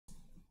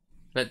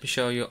let me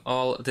show you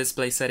all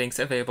display settings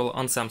available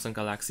on Samsung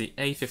Galaxy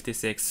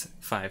A56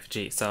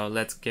 5G. So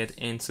let's get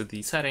into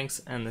the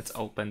settings and let's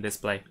open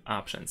display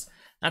options.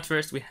 At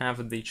first we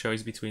have the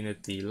choice between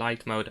the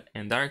light mode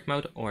and dark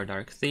mode or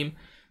dark theme,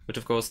 which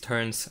of course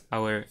turns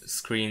our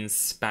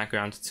screen's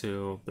background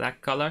to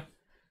black color.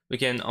 We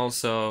can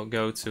also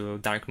go to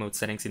dark mode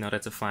settings in order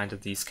to find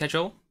the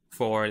schedule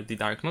for the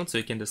dark mode, so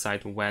you can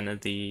decide when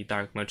the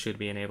dark mode should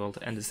be enabled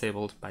and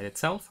disabled by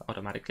itself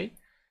automatically.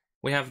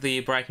 We have the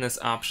brightness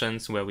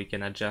options where we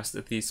can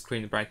adjust the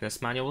screen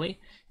brightness manually,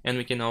 and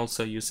we can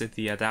also use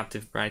the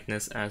adaptive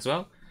brightness as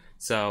well.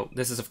 So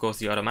this is of course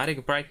the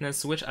automatic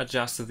brightness, which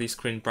adjusts the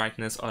screen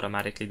brightness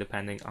automatically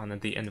depending on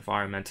the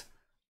environment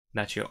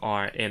that you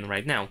are in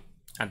right now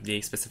at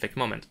the specific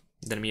moment.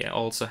 Then we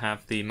also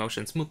have the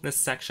motion smoothness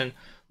section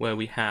where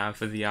we have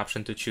the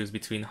option to choose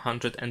between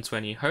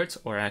 120 Hz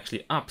or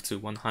actually up to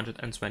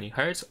 120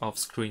 Hz of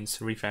screen's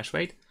refresh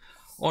rate,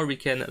 or we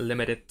can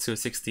limit it to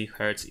 60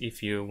 Hz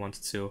if you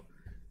want to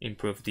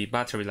improve the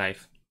battery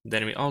life.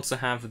 Then we also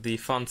have the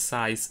font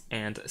size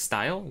and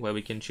style where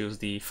we can choose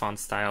the font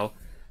style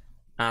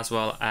as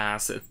well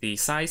as the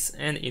size,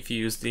 and if you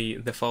use the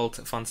default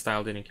font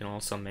style then you can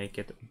also make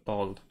it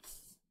bold.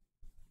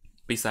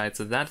 Besides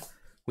that,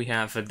 we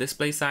have a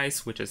display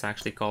size, which is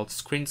actually called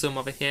screen zoom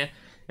over here,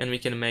 and we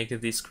can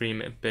make the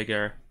screen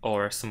bigger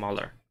or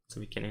smaller. So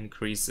we can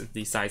increase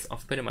the size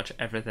of pretty much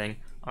everything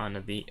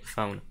on the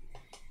phone.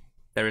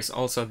 There is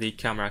also the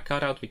camera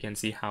cutout. We can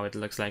see how it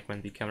looks like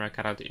when the camera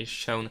cutout is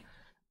shown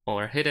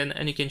or hidden,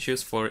 and you can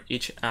choose for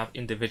each app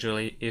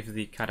individually if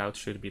the cutout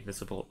should be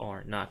visible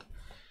or not.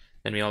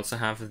 Then we also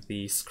have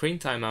the screen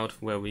timeout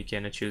where we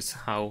can choose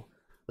how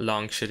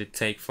long should it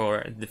take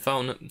for the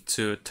phone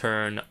to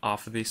turn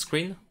off the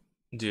screen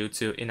due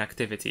to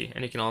inactivity,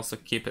 and you can also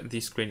keep the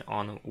screen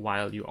on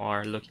while you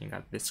are looking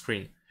at the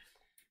screen.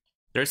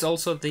 There's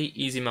also the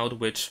easy mode,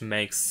 which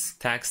makes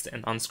text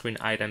and on-screen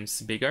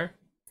items bigger,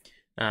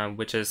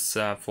 which is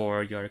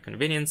for your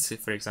convenience.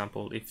 For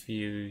example, if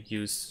you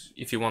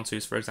want to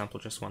use, for example,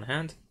 just one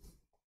hand,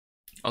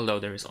 although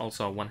there is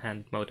also a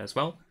one-hand mode as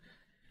well.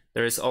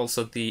 There is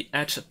also the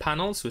edge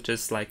panels, which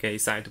is like a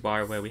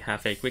sidebar where we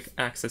have a quick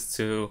access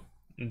to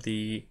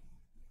the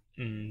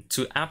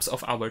two apps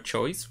of our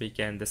choice. We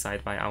can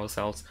decide by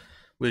ourselves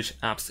which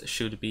apps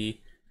should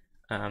be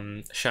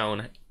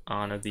shown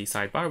on the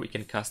sidebar. We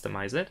can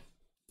customize it.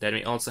 Then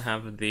we also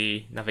have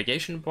the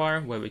navigation bar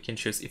where we can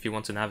choose if you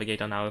want to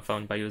navigate on our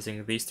phone by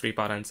using these three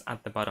buttons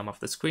at the bottom of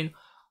the screen,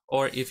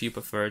 or if you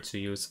prefer to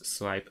use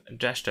swipe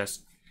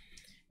gestures.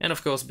 And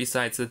of course,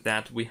 besides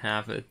that, we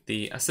have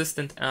the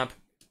assistant app.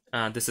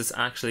 This is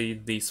actually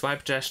the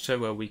swipe gesture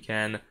where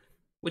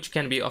which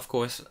can be of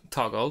course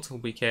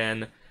toggled. We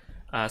can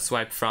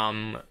swipe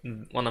from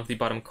one of the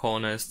bottom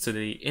corners to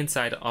the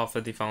inside of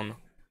the phone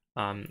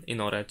in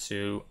order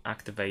to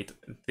activate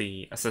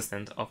the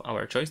assistant of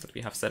our choice that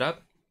we have set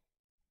up.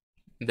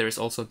 There is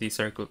also the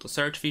circle to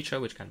search feature,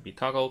 which can be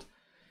toggled.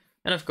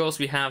 And of course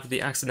we have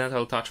the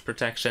accidental touch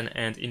protection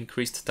and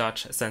increased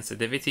touch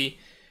sensitivity.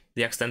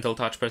 The accidental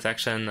touch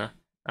protection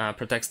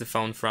protects the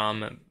phone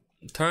from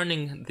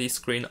turning the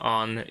screen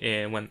on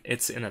when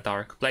it's in a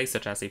dark place,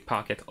 such as a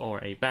pocket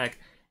or a bag,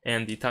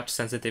 and the touch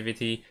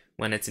sensitivity,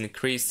 when it's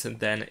increased,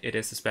 then it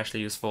is especially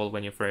useful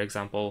when you, for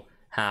example,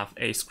 have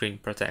a screen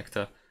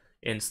protector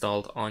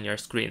installed on your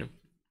screen.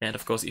 And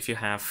of course, if you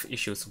have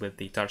issues with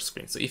the touch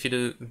screen. So if you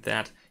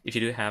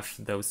do have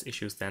those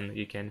issues, then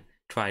you can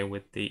try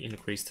with the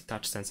increased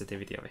touch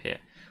sensitivity over here.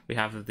 We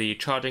have the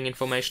charging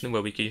information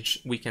where we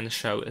can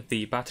show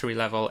the battery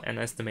level and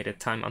estimated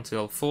time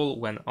until full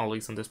when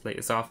always on display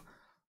is off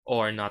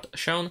or not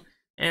shown,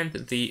 and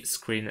the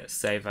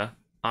screensaver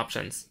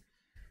options.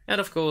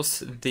 And of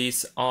course,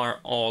 these are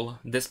all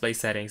display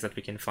settings that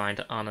we can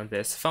find on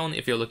this phone.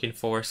 If you're looking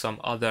for some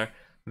other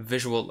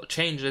visual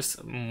changes,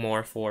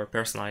 more for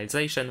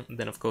personalization,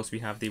 then of course we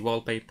have the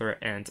wallpaper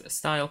and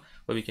style,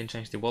 where we can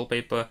change the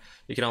wallpaper.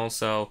 You can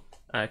also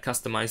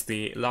customize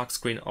the lock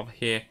screen over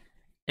here,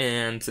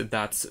 and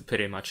that's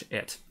pretty much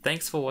it.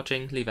 Thanks for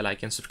watching, leave a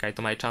like and subscribe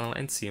to my channel,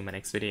 and see you in my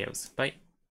next videos. Bye!